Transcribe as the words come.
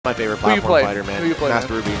My favorite platform fighter, man. Who you play,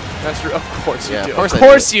 Master man? Ruby. Master, of course you do. Of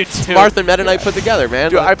course you do. Martha and Meta Knight put together, man.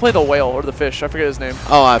 Dude, I play the whale or the fish. I forget his name.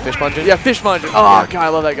 Oh, Fish Mungeon? Yeah, Fish Mungeon. Oh, God, I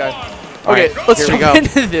love that guy. Okay, right, let's jump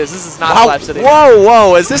into this. This is not Slap City. Whoa,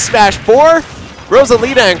 whoa. Is this Smash 4?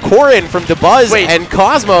 Rosalina and Corin from Dabuz and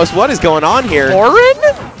Cosmos. What is going on here? Corin?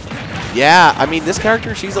 Yeah, I mean, this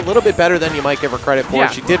character, she's a little bit better than you might give her credit for. Yeah.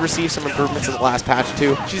 She did receive some improvements in the last patch,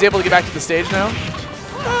 too. She's able to get back to the stage now?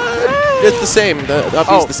 It's the same. The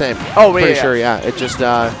uppy's the same. Oh, Pretty sure, yeah. It just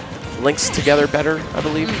links together better, I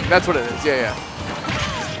believe. That's what it is. Yeah.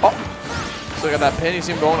 Oh. So we got that pin. You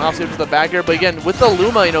see him going off stage to the back air. But again, with the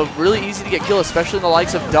Luma, you know, really easy to get killed, especially in the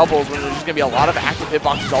likes of doubles when there's just going to be a lot of active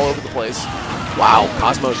hitboxes all over the place. Wow.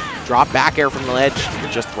 Cosmos dropped back air from the ledge.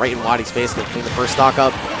 Just right in WaDi's face to clean the first stock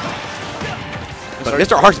up. But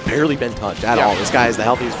Mr.R's barely been touched at all. This guy is the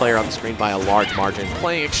healthiest player on the screen by a large margin.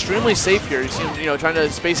 Playing extremely safe here. You see him, you know, trying to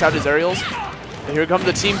space out his aerials. And here come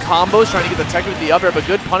the team combos, trying to get the tech with the up air, but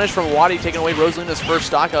good punish from WaDi, taking away Rosalina's first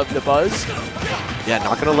stock of Dabuz. Yeah,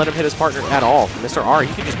 not going to let him hit his partner at all. Mr.R,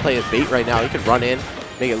 he can just play as bait right now. He could run in,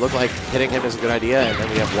 make it look like hitting him is a good idea, and then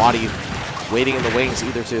we have WaDi waiting in the wings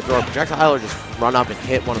either to throw a projectile or just run up and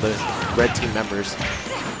hit one of the red team members.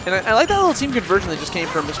 And I like that little team conversion that just came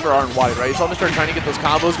from Mr.R and WaDi, right? You saw Mr.R trying to get those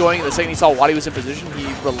combos going, and the second he saw WaDi was in position,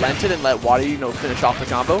 he relented and let WaDi, you know, finish off the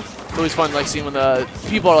combo. It's always fun, like, seeing when the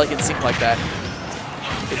people are, like, in sync like that.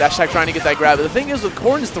 Okay, dash attack trying to get that grab. But the thing is, with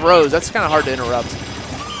Corn's throws, that's kind of hard to interrupt.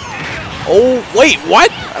 Oh, wait, what?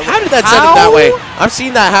 How did that set up that way? I've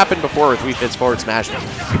seen that happen before with Wii Fit's forward smash.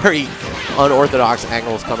 Very unorthodox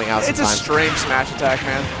angles coming out sometimes. It's a strange smash attack,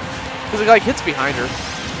 man. Because it, like, hits behind her.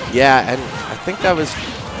 Yeah, and I think that was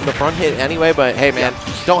the front hit anyway, but hey, man,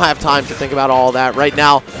 don't have time to think about all that. Right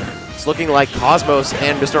now, it's looking like Cosmos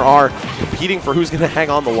and Mr.R competing for who's going to hang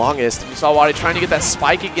on the longest. You saw WaDi trying to get that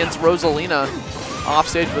spike against Rosalina off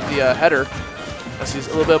stage with the header. That's just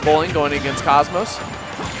a little bit of bowling going against Cosmos.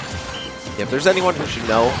 If there's anyone who should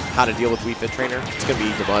know how to deal with Wii Fit Trainer, it's going to be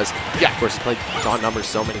Dabuz. Yeah. Of course, he's played John Numbers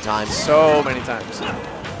so many times. So many times.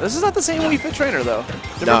 This is not the same Wii Fit Trainer, though.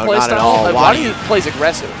 No, not at all. WaDi plays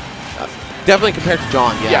aggressive. Definitely compared to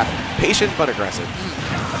John, yeah. Patient but aggressive.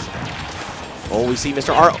 Oh, we see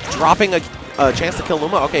Mr.R dropping a chance to kill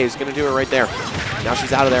Luma. Okay, he's going to do it right there. Now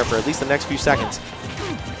she's out of there for at least the next few seconds.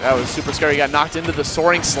 That was super scary. He got knocked into the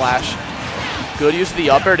soaring slash. Good use of the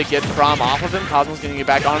up air to get Crom off of him. Cosmos getting it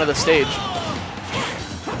back onto the stage.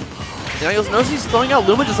 Now you'll notice he's throwing out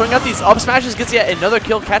Luma, just throwing out these up smashes, gets yet another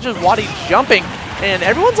kill, catches WaDi jumping. And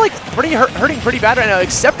everyone's like hurting pretty bad right now,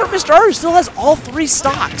 except for Mr.R, who still has all 3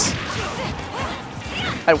 stocks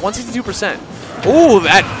at 162%. Ooh,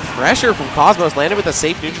 that pressure from Cosmos landed with a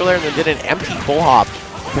safe neutral there and then did an empty full hop.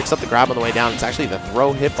 Picks up the grab on the way down. It's actually the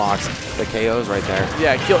throw hitbox that KOs right there.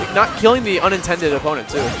 Yeah, not killing the unintended opponent,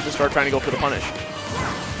 too. Mr.R trying to go for the punish.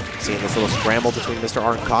 Seeing this little scramble between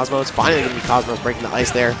Mr.R and Cosmos. Finally going to be Cosmos breaking the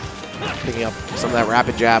ice there. Picking up some of that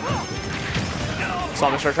rapid jab.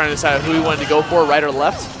 Saw Mr.R trying to decide who he wanted to go for, right or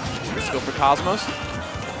left. Let's go for Cosmos.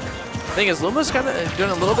 The thing is, Luma's kind of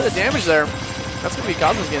doing a little bit of damage there. That's going to be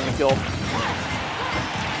Cosmos getting the kill.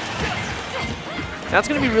 That's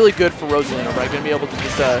going to be really good for Rosalina, right? Going to be able to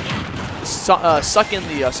just suck in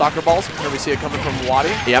the soccer balls whenever we see it coming from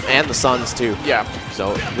WaDi. Yep, and the Suns, too. Yeah.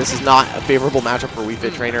 So this is not a favorable matchup for Wii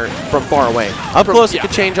Fit Trainer from far away. Up close, it could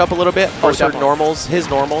change up a little bit. For certain normals, his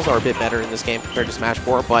normals are a bit better in this game compared to Smash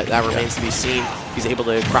 4, but that remains to be seen. He's able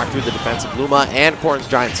to crack through the defense of Luma and Corn's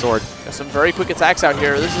Giant Sword. Got some very quick attacks out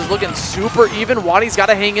here. This is looking super even. WaDi's got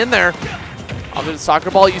to hang in there. Off the soccer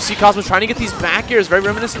ball, you see Cosmos trying to get these back airs, very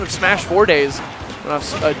reminiscent of Smash 4 days.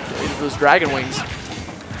 Those dragon wings.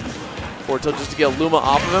 Forward tilt just to get Luma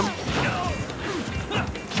off of him.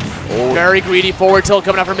 Oh. Very greedy forward tilt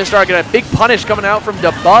coming out from Mr.R. Get a big punish coming out from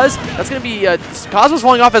Dabuz. That's going to be Cosmos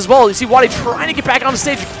falling off as well. You see WaDi trying to get back on the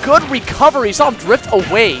stage. Good recovery. You saw him drift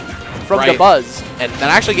away from Dabuz. And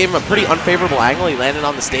that actually gave him a pretty unfavorable angle. He landed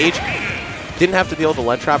on the stage. Didn't have to deal with the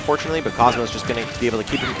lead trap, fortunately, but Cosmos just going to be able to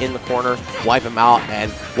keep him in the corner, wipe him out,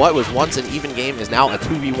 and what was once an even game is now a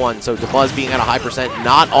 2v1. So Dabuz being at a high percent,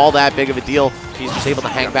 not all that big of a deal. He's just able to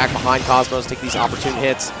hang back behind Cosmos, take these opportune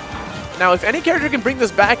hits. Now, if any character can bring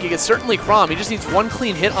this back, it's certainly Crom. He just needs one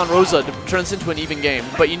clean hit on Rosa to turn this into an even game.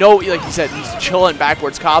 But you know, like you said, he's chilling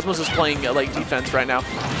backwards. Cosmos is playing like defense right now.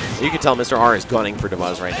 You can tell Mr.R is gunning for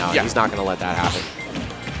Dabuz right now. Yeah. He's not going to let that happen.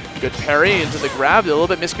 Good parry into the grab. A little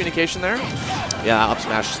bit miscommunication there. Yeah, up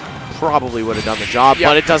smash probably would have done the job,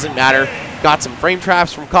 but it doesn't matter. Got some frame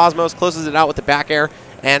traps from Cosmos, closes it out with the back air,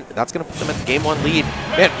 and that's going to put them at the game 1 lead.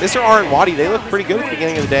 Man, Mr.R and WaDi, they look pretty good at the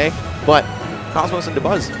beginning of the day, but Cosmos and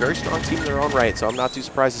Dabuz, very strong team in their own right, so I'm not too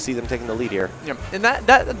surprised to see them taking the lead here. Yeah. And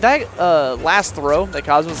that last throw that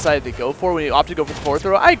Cosmos decided to go for when he opted to go for the forward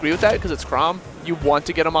throw, I agree with that because it's Chrom. You want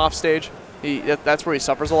to get him off stage. That's where he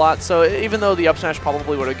suffers a lot. So even though the up smash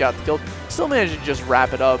probably would have got the kill, still managed to just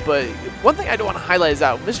wrap it up. But one thing I do want to highlight is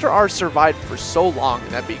that Mr.R survived for so long in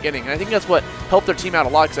that beginning. And I think that's what helped their team out a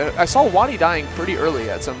lot because I saw WaDi dying pretty early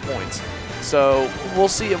at some points. So we'll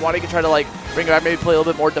see if WaDi can try to like bring it back, maybe play a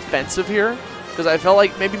little bit more defensive here. Because I felt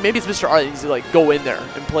like maybe it's Mr.R that needs to like go in there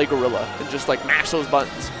and play Gorilla and just like mash those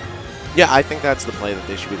buttons. Yeah, I think that's the play that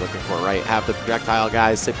they should be looking for, right? Have the projectile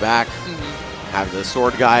guys sit back, have the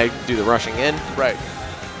sword guy do the rushing in. Right.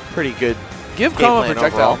 Pretty good. Give Chrom a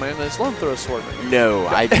projectile, man. Just let him throw a sword. No,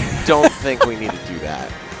 I don't think we need to do that.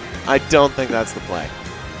 I don't think that's the play.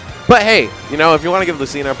 But hey, you know, if you want to give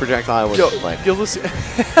Lucina a projectile, what's the play? Give Lucina.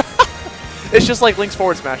 It's just like Link's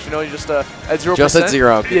forward smash, you know, you just at 0%. Just at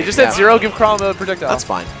 0. Yeah, just at 0, give Chrom a projectile. That's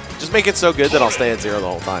fine. Just make it so good that I'll stay at 0 the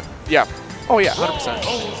whole time. Yeah. Oh yeah,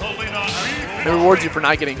 100%. It rewards you for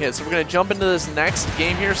not getting hit. So we're going to jump into this next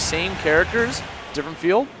game here. Same characters, different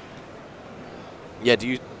field. Yeah,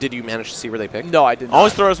 did you manage to see where they picked? No, I didn't.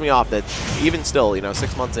 Always throws me off that even still, you know,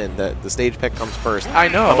 6 months in, the stage pick comes first. I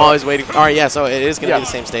know. I'm always waiting for, all right, yeah, so it is going to be the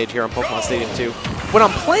same stage here on Pokemon Stadium 2. When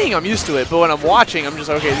I'm playing, I'm used to it, but when I'm watching, I'm just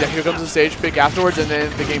like, okay, here comes the stage pick afterwards, and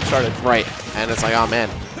then the game started. Right, and it's like, oh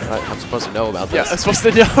man, I'm supposed to know about this. Yeah, I'm supposed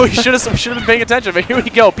to know. We should have been paying attention, but here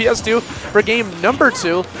we go. PS2 for game number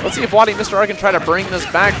 2. Let's see if WaDi and Mr.R can try to bring this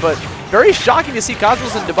back, but very shocking to see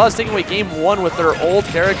Cosmos and Dabuz taking away game 1 with their old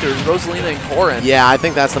characters, Rosalina and Corrin. Yeah, I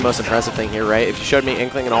think that's the most impressive thing here, right? If you showed me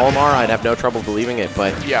Inkling and Olimar, I'd have no trouble believing it,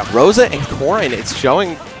 but yeah. Rosa and Corrin, it's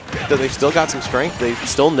showing that they've still got some strength. They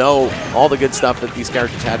still know all the good stuff that these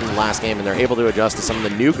characters had in the last game, and they're able to adjust to some of the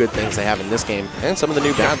new good things they have in this game, and some of the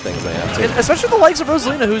new bad things they have, too. And especially the likes of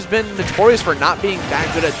Rosalina, who's been notorious for not being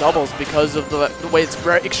that good at doubles because of the way it's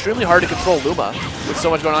extremely hard to control Luma with so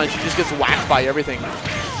much going on. She just gets whacked by everything.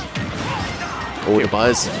 Oh,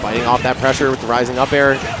 Dabuz fighting off that pressure with the rising up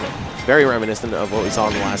air. Very reminiscent of what we saw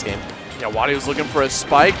in the last game. Yeah, WaDi was looking for a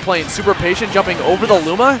spike, playing super patient, jumping over the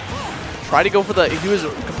Luma. Tried to go for the, he was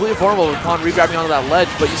completely vulnerable upon re-grabbing onto that ledge,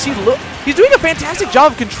 but you see he's doing a fantastic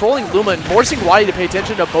job of controlling Luma and forcing WaDi to pay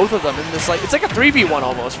attention to both of them in this, like, it's like a 3v1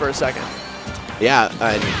 almost for a second. Yeah,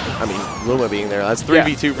 I mean, Luma being there, that's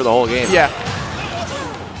 3v2 for the whole game. Yeah.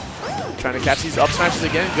 Trying to catch these up smashes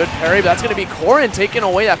again. Good parry, but that's going to be Corrin taking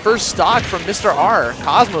away that first stock from Mr.R.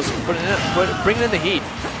 Cosmos bringing in the heat.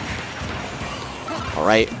 All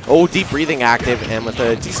right. Oh, deep breathing active, and with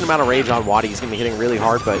a decent amount of rage on WaDi, he's going to be hitting really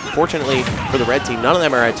hard, but fortunately for the red team, none of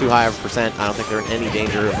them are at too high of a percent. I don't think they're in any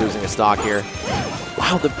danger of losing a stock here.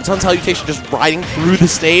 Wow, the Sun Salutation just riding through the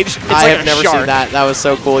stage. I have never seen that. That was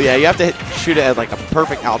so cool. Yeah, you have to shoot it at like a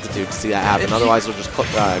perfect altitude to see that happen. Otherwise, it'll just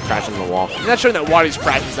crash into the wall. You're not showing that WaDi's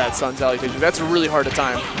practiced that Sun Salutation. That's really hard to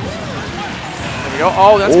time. There we go.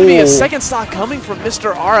 Oh, that's going to be a second stock coming from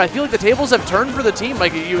Mr.R. I feel like the tables have turned for the team.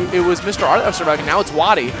 Like it was Mr.R that was surviving. Now it's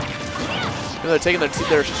WaDi. They're taking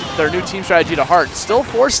their new team strategy to heart. Still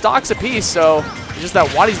 4 stocks apiece, so it's just that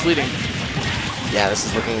WaDi's bleeding. Yeah, this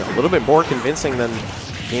is looking a little bit more convincing than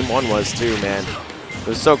game 1 was too, man. It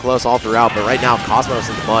was so close all throughout, but right now Cosmos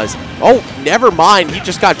and Dabuz. Oh, never mind. He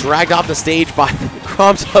just got dragged off the stage by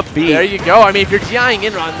Chrom's up B. There you go. I mean, if you're DIing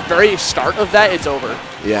in on the very start of that, it's over.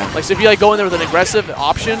 Yeah. Like, so if you like go in there with an aggressive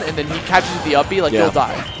option and then he catches the up B, like you'll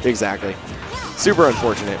die. Exactly. Super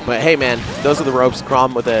unfortunate. But hey, man, those are the ropes.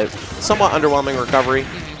 Chrom with a somewhat underwhelming recovery.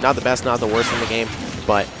 Not the best, not the worst in the game,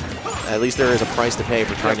 but at least there is a price to pay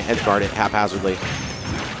for trying to edge guard it haphazardly.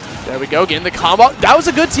 There we go, getting the combo. That was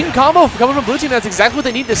a good team combo coming from blue team. That's exactly what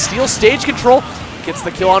they need to steal stage control. Gets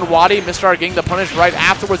the kill on WaDi. Mr.R getting the punish right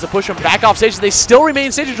afterwards to push him back off stage. They still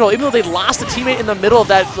remain stage control, even though they lost a teammate in the middle of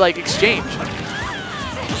that like exchange.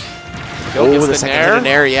 Oh, the second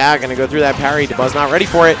nair, yeah, gonna go through that parry. Dabuz not ready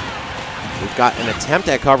for it. We've got an attempt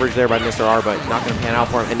at coverage there by Mr.R, but not gonna pan out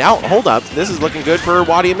for him. And now, hold up, this is looking good for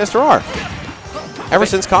WaDi and Mr.R. Ever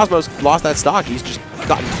since Cosmos lost that stock, he's just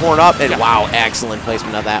gotten torn up. And wow, excellent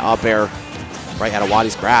placement of that up air right out of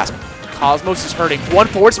WaDi's grasp. Cosmos is hurting. One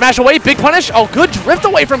forward smash away, big punish. Oh, good drift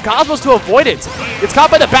away from Cosmos to avoid it. It's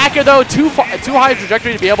caught by the back air though, too high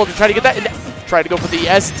trajectory to be able to try to get that. And try to go for the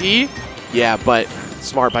SD. Yeah, but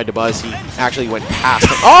smart by Dabuz. He actually went past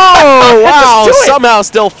him. Oh, wow, somehow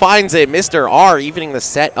still finds it. Mr.R evening the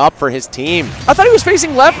set up for his team. I thought he was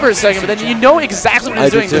facing left for a second, but then you know exactly what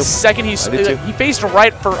he's doing the second he faced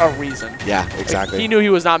right for a reason. Yeah, exactly. He knew he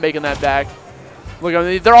was not making that back. Look, I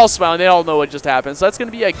mean, they're all smiling. They all know what just happened. So that's going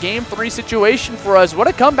to be a Game 3 situation for us. What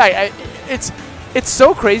a comeback. It's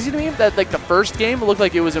so crazy to me that like the first game looked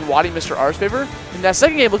like it was in WaDi Mr.R's favor, and that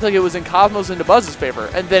second game looked like it was in Cosmos and Dabuz's favor,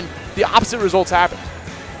 and then the opposite results happened.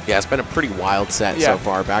 Yeah, it's been a pretty wild set so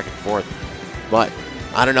far, back and forth. But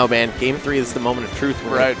I don't know, man. Game 3 is the moment of truth.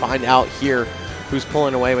 We're going to find out here who's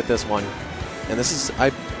pulling away with this one. And this is,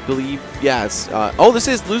 I believe, yeah, it's, oh, this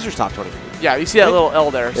is Loser's Top 20. Yeah, you see that little L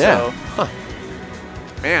there. Yeah. So,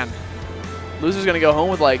 man, Loser's going to go home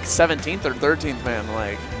with like 17th or 13th, man.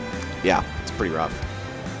 Like, yeah, it's pretty rough.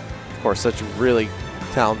 Of course, such really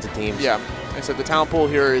talented teams. Yeah, like I said, the talent pool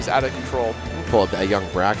here is out of control. We'll pull up that young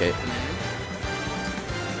bracket.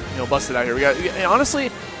 You know, busted out here. We got, and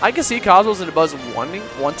honestly, I can see Cosmos and Dabuz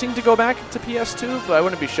wanting to go back to PS2, but I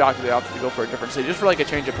wouldn't be shocked if they opted to go for a different stage, just for like a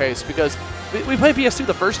change of pace, because we played PS2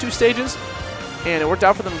 the first 2 stages, and it worked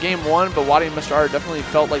out for them game 1, but WaDi and Mr.R definitely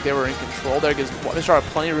felt like they were in control there, because Mr.R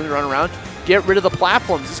had plenty of room to run around, get rid of the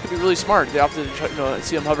platforms. This could be really smart. They opted to try, you know,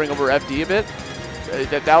 see him hovering over FD a bit.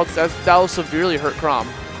 That will severely hurt Chrom.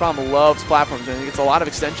 Chrom loves platforms, and he gets a lot of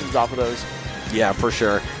extensions off of those. Yeah, for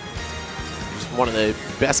sure. One of the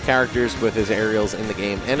best characters with his aerials in the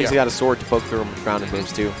game. And he's got a sword to poke through him with grounded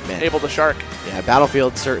moves too. Man. Able to shark. Yeah,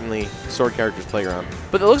 Battlefield, certainly sword characters playground.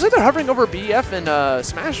 But it looks like they're hovering over BF and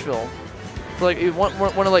Smashville. Like, you want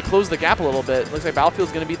to like close the gap a little bit. It looks like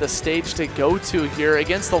Battlefield's going to be the stage to go to here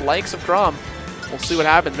against the likes of Chrom. We'll see what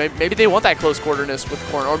happens. Maybe they want that close quarterness with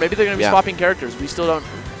Corn, or maybe they're going to be swapping characters. We still don't.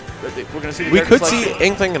 We're going to see the We could see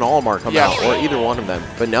Inkling and Olimar come out, or either one of them.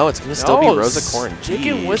 But no, it's going to still be Rosa Corn.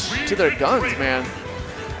 Sticking with to their guns, man.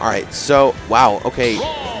 All right, so, wow, okay.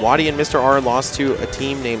 WaDi and Mr.R lost to a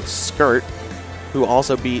team named Skirt, who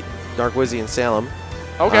also beat Dark Wizzy and Salem.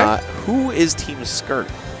 Okay. Who is Team Skirt?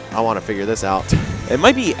 I want to figure this out. It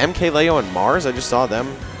might be MK Leo and Mars. I just saw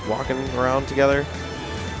them walking around together.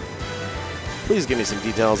 Please give me some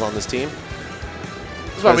details on this team.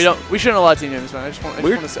 We shouldn't allow team names, man. I just want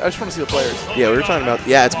to see the players. Yeah, we were talking about.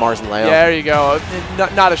 Yeah, it's Mars and Leo. Yeah, there you go.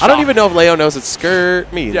 Not a shock. I don't even know if Leo knows what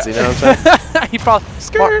skirt means. You know what I'm saying? He probably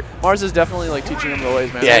skirt. Mars is definitely like teaching him the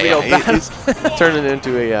ways, man. Yeah, he's turning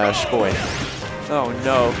into a shpoy. Oh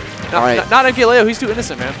no. Not MK Leo. He's too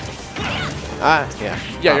innocent, man. Yeah.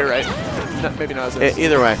 Yeah, you're right. Maybe not as innocent.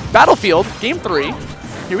 Either way. Battlefield, game 3.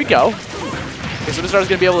 Here we go. Okay, so Mr.R is going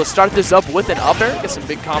to be able to start this up with an up air, get some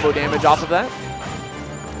big combo damage off of that.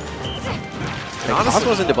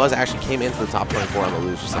 Cosmos and Dabuz actually came into the top 24 on the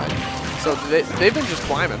loser side. So they've been just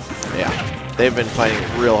climbing. Yeah, they've been fighting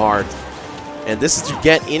real hard. And this is to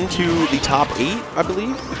get into the top 8, I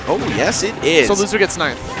believe. Oh, yes, it is. So loser gets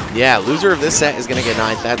 9th. Yeah, loser of this set is going to get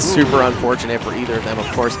 9th. That's super unfortunate for either of them, of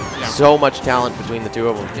course. Yeah. So much talent between the 2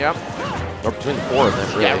 of them. Yep. Or between the 4 of them,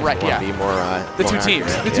 really. Yeah, right, yeah. Be more, the two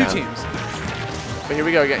teams. The two teams. But here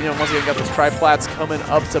we go. Again, once again, got those triplats coming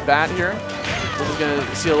up to bat here. We're going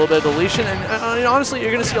to see a little bit of deletion, and honestly, you're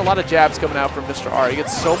going to see a lot of jabs coming out from Mr.R. He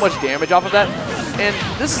gets so much damage off of that, and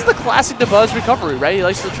this is the classic Dabuz recovery, right? He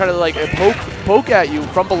likes to try to like poke at you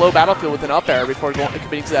from below Battlefield with an up air before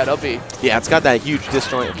committing to that up B. Yeah, it's got that huge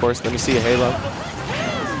disjoint, of course. Let me see a halo.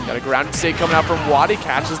 Got a grounded state coming out from WaDi,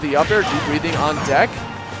 catches the up air, deep breathing on deck.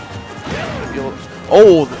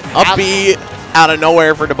 Oh, up B. Out of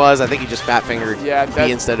nowhere for Dabuz. I think he just fat-fingered B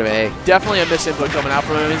instead of A. Definitely a misinput coming out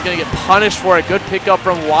from him. He's going to get punished for a good pickup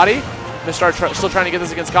from WaDi. Mr.R still trying to get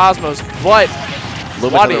this against Cosmos, but a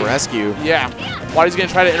little bit of the rescue. Yeah. WaDi's going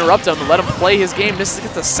to try to interrupt him and let him play his game. This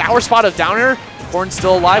gets a sour spot of down air. Corn's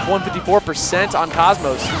still alive, 154% on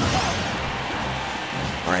Cosmos.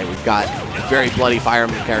 All right, we've got very bloody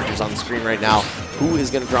Fireman characters on the screen right now. Who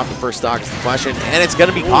is going to drop the first stock is the question, and it's going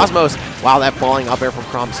to be Cosmos. Wow, that falling up air from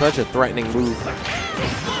Chrom, such a threatening move.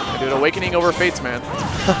 Dude, awakening over Fates, man.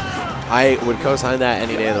 I would co-sign that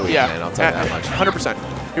any day of the week, man. I'll tell you that much.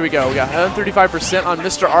 100%. Here we go. We got 135% on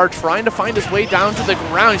Mr.R trying to find his way down to the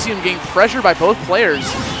ground. You see him getting pressured by both players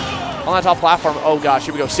on that top platform. Oh, gosh,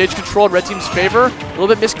 here we go. Stage controlled, red team's favor. A little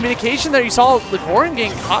bit miscommunication there. You saw Licorin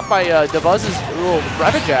getting caught by Dabuz's little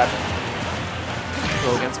rapid jab.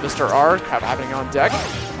 Go against Mr.R, happening on deck.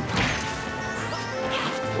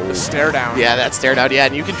 The stare down. Yeah, that stare down. Yeah,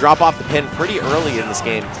 and you can drop off the pin pretty early in this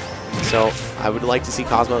game. So I would like to see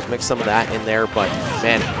Cosmos mix some of that in there. But,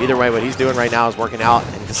 man, either way, what he's doing right now is working out.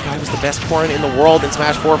 And this guy was the best Corn in the world in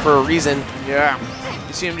Smash 4 for a reason. Yeah.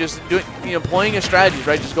 You see him just doing, employing his strategies,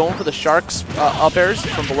 right? Just going for the Sharks up airs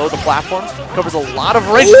from below the platforms. Covers a lot of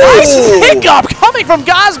range. Nice pickup coming from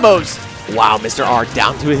Cosmos. Wow, Mr.R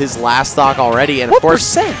down to his last stock already. And of course,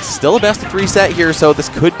 still a best of 3 set here, so this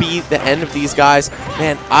could be the end of these guys.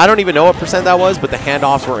 Man, I don't even know what percent that was, but the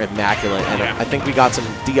handoffs were immaculate. And I think we got some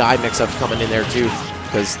DI mix-ups coming in there too,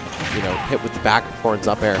 because, hit with the back of Corn's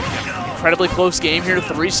up air. incredibly close game here.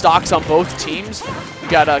 3 stocks on both teams. We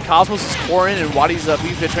got Cosmos' Corin and WaDi's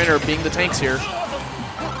Wii Fit Trainer being the tanks here.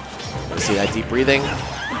 See that deep breathing.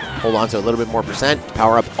 Hold on to a little bit more percent.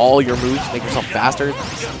 Power up all your moves. Make yourself faster.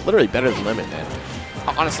 It's literally better than Limit, man.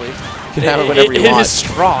 Honestly, You can have it whenever you want. It is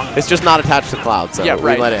strong. It's just not attached to Cloud, so yeah,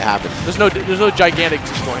 right. we let it happen. There's no gigantic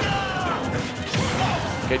destroying.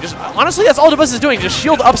 Okay, just honestly, that's all Dabuz is doing. Just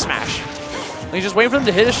shield up smash. And he's just waiting for them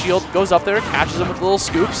to hit his shield. Goes up there, catches him with little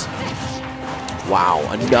scoops. Wow,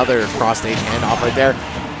 another cross-stage handoff right there.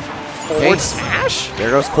 Forward smash.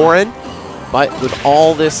 There goes Corin. But with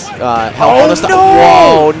all this help Oh, on the stuff. no!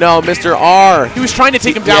 Whoa, no, Mr.R. He was trying to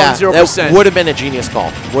take him down 0%. That would have been a genius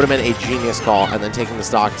call. Would have been a genius call, and then taking the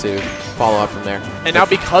stock to follow up from there. And now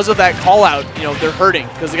because of that call out, you know, they're hurting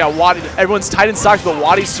because they got WaDi. Everyone's tight in stocks, but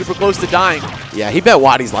WaDi's super close to dying. Yeah, he bet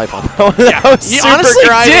WaDi's life on that one. Yeah, That was he super honestly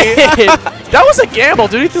grindy. did. That was a gamble,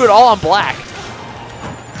 dude. He threw it all on black.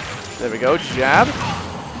 There we go, jab.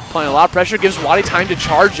 Applying a lot of pressure, gives WaDi time to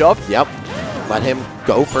charge up. Yep. Let him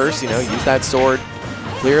go first, you know, use that sword.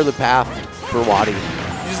 Clear the path for WaDi.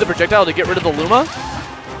 Uses the projectile to get rid of the Luma.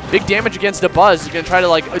 Big damage against Dabuz. He's going to try to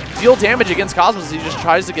like deal damage against Cosmos as he just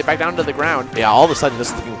tries to get back down to the ground. Yeah, all of a sudden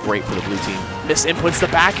this is looking great for the blue team. Misinputs the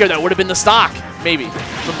back here. That would have been the stock, maybe,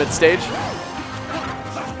 from mid-stage.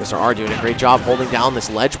 Mr.R doing a great job holding down this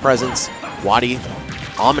ledge presence. WaDi,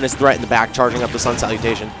 ominous threat in the back, charging up the Sun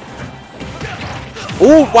Salutation.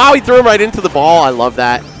 Oh, wow, he threw him right into the ball. I love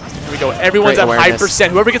that. Here we go. Everyone's at high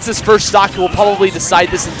percent. Whoever gets this first stock will probably decide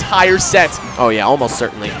this entire set. Oh, yeah, almost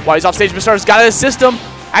certainly. While he's off stage, Mr.R's got to assist him.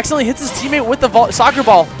 Accidentally hits his teammate with the soccer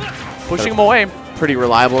ball, pushing him away. Pretty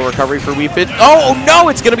reliable recovery for Wii Fit. Oh, no,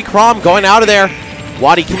 it's going to be Crom going out of there.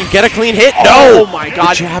 WaDi, can you get a clean hit? No! Oh, my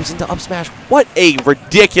God. The jabs into up smash. What a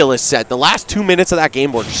ridiculous set. The last 2 minutes of that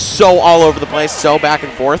game were so all over the place, so back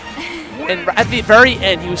and forth. And at the very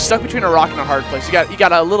end, he was stuck between a rock and a hard place. You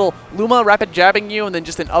got a little Luma rapid jabbing you, and then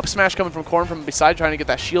just an up smash coming from Corn from beside trying to get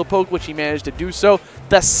that shield poke, which he managed to do so.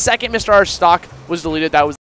 The second Mr.R stock was deleted, that was